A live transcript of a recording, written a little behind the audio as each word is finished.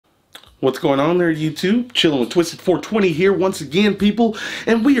What's going on there, YouTube? Chilling with Twisted 420 here once again, people,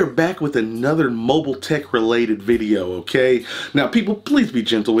 and we are back with another mobile tech related video, okay? Now, people, please be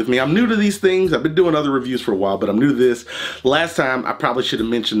gentle with me. I'm new to these things. I've been doing other reviews for a while, but I'm new to this. Last time, I probably should have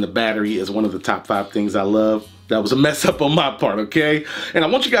mentioned the battery as one of the top 5 things I love. That was a mess up on my part, okay? And I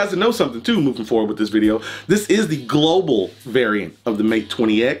want you guys to know something too moving forward with this video. This is the global variant of the Mate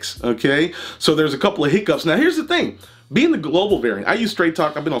 20X, okay? So there's a couple of hiccups. Now, here's the thing. Being the global variant, I use Straight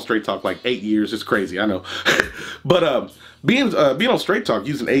Talk. I've been on Straight Talk like 8 years. It's crazy, I know. But being on Straight Talk,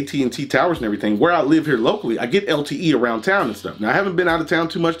 using AT&T towers and everything, where I live here locally, I get LTE around town and stuff. Now, I haven't been out of town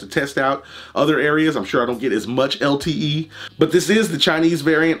too much to test out other areas. I'm sure I don't get as much LTE. But this is the Chinese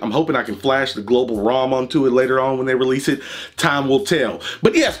variant. I'm hoping I can flash the global ROM onto it later on when they release it. Time will tell.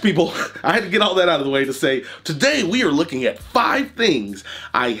 But yes, people, I had to get all that out of the way to say, today we are looking at 5 things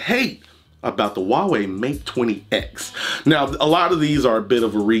I hate about the Huawei Mate 20X. Now, a lot of these are a bit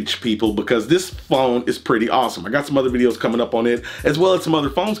of a reach, people, because this phone is pretty awesome. I got some other videos coming up on it, as well as some other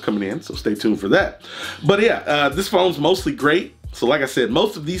phones coming in, so stay tuned for that. But yeah, this phone's mostly great. So like I said,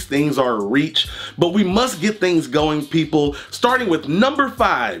 most of these things are a reach, but we must get things going, people, starting with number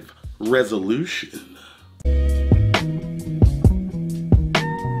 5, resolution.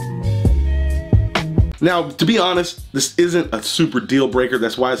 Now, to be honest, this isn't a super deal breaker.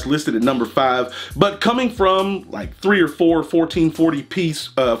 That's why it's listed at number 5. But coming from like 3 or 4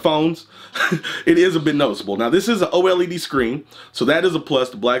 1440p phones, it is a bit noticeable. Now, this is an OLED screen, so that is a plus.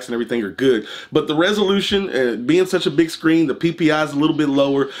 The blacks and everything are good. But the resolution, being such a big screen, the PPI is a little bit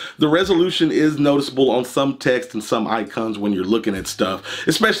lower. The resolution is noticeable on some text and some icons when you're looking at stuff,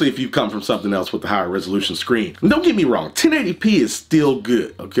 especially if you come from something else with a higher resolution screen. And don't get me wrong, 1080p is still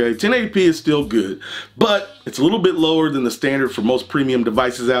good, okay? 1080p is still good. But it's a little bit lower than the standard for most premium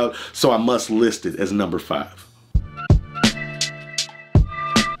devices out, so I must list it as number 5.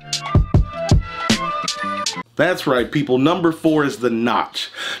 That's right, people. Number 4 is the notch.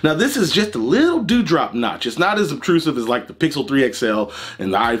 Now, this is just a little dewdrop notch. It's not as obtrusive as like the Pixel 3 XL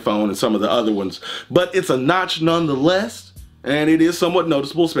and the iPhone and some of the other ones, but it's a notch nonetheless. And it is somewhat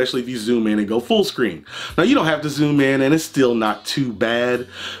noticeable, especially if you zoom in and go full screen. Now, you don't have to zoom in, and it's still not too bad,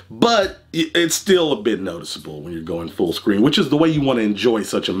 but it's still a bit noticeable when you're going full screen, which is the way you want to enjoy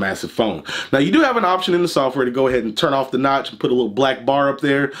such a massive phone. Now, you do have an option in the software to go ahead and turn off the notch and put a little black bar up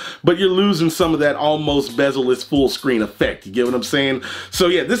there, but you're losing some of that almost bezel-less full screen effect. You get what I'm saying? So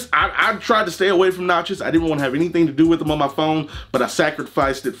yeah, I tried to stay away from notches. I didn't want to have anything to do with them on my phone, but I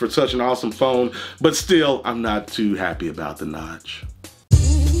sacrificed it for such an awesome phone. But still, I'm not too happy about the notch.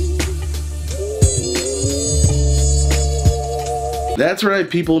 That's right,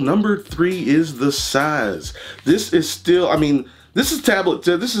 people. Number 3 is the size. This is still, this is tablet.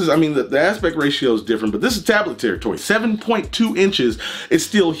 The aspect ratio is different, but this is tablet territory. 7.2 inches is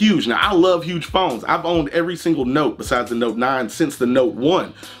still huge. Now, I love huge phones. I've owned every single Note besides the Note 9 since the Note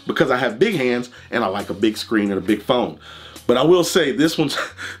 1 because I have big hands and I like a big screen and a big phone. But I will say this one's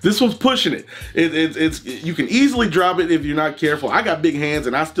pushing it. You can easily drop it if you're not careful. I got big hands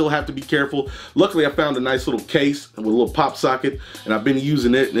and I still have to be careful. Luckily, I found a nice little case with a little pop socket, and I've been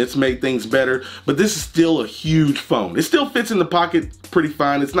using it, and it's made things better. But this is still a huge phone. It still fits in the pocket pretty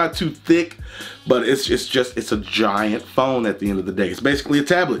fine. It's not too thick, but it's a giant phone at the end of the day. It's basically a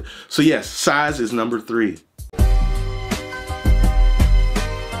tablet. So yes, size is number 3.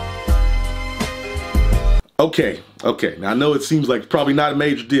 Okay, now I know it seems like probably not a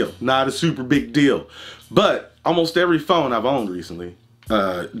major deal, not a super big deal, but almost every phone I've owned recently,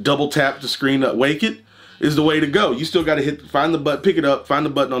 double tap the screen to wake it is the way to go. You still got to find the button, pick it up, find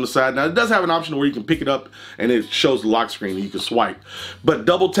the button on the side. Now, it does have an option where you can pick it up and it shows the lock screen and you can swipe. But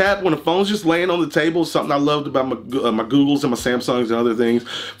double tap when the phone's just laying on the table is something I loved about my Googles and my Samsungs and other things.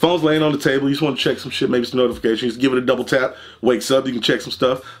 Phone's laying on the table, you just want to check some shit, maybe some notifications, give it a double tap, wakes up, you can check some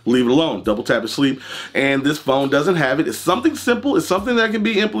stuff, leave it alone. Double tap is sleep. And this phone doesn't have it. It's something simple. It's something that can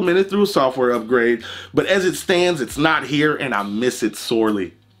be implemented through a software upgrade. But as it stands, it's not here and I miss it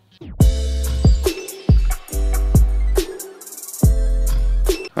sorely.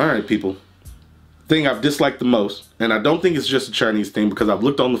 Alright, people, thing I've disliked the most, and I don't think it's just a Chinese thing because I've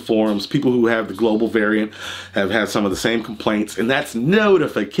looked on the forums, people who have the global variant have had some of the same complaints, and that's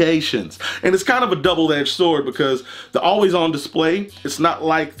notifications. And it's kind of a double-edged sword because the always on display, it's not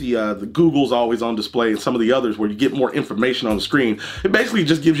like the Google's always on display and some of the others where you get more information on the screen. It basically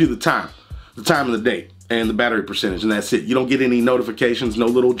just gives you the time and the date and the battery percentage, and that's it. You don't get any notifications, no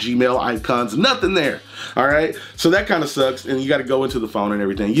little Gmail icons, nothing there. All right, so that kind of sucks, and you got to go into the phone and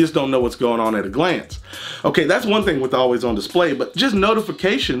everything. You just don't know what's going on at a glance. Okay, that's one thing with always on display, but just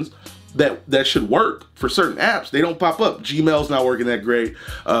notifications that should work for certain apps, they don't pop up. Gmail's not working that great.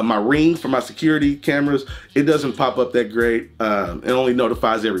 My Ring for my security cameras, it doesn't pop up that great. It only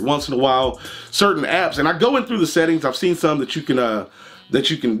notifies every once in a while. Certain apps, and I go in through the settings. I've seen some that you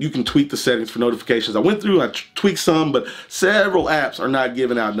can tweak the settings for notifications. I went through, I tweaked some, but several apps are not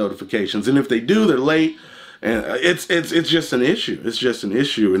giving out notifications, and if they do, they're late. And it's just an issue. It's just an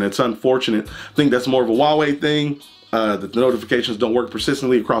issue, and it's unfortunate. I think that's more of a Huawei thing, that the notifications don't work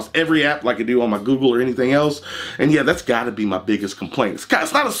persistently across every app like I do on my Google or anything else. And yeah, that's got to be my biggest complaint.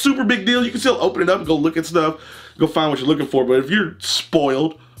 It's not a super big deal. You can still open it up and go look at stuff, go find what you're looking for. But if you're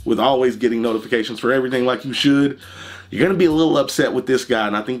spoiled with always getting notifications for everything like you should, you're going to be a little upset with this guy,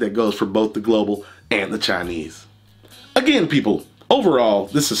 and I think that goes for both the global and the Chinese. Again, people, overall,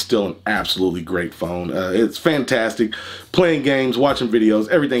 this is still an absolutely great phone. It's fantastic. Playing games, watching videos,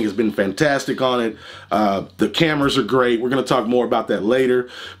 everything has been fantastic on it. The cameras are great. We're going to talk more about that later.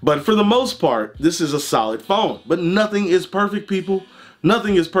 But for the most part, this is a solid phone. But nothing is perfect, people.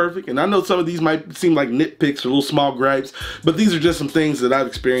 Nothing is perfect, and I know some of these might seem like nitpicks or little small gripes, but these are just some things that I've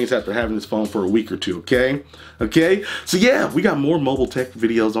experienced after having this phone for a week or two, okay? Okay? So yeah, we got more mobile tech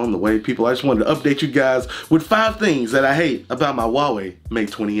videos on the way, people. I just wanted to update you guys with 5 things that I hate about my Huawei Mate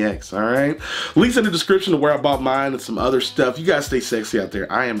 20X, all right? Links in the description of where I bought mine and some other stuff. You guys stay sexy out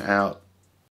there. I am out.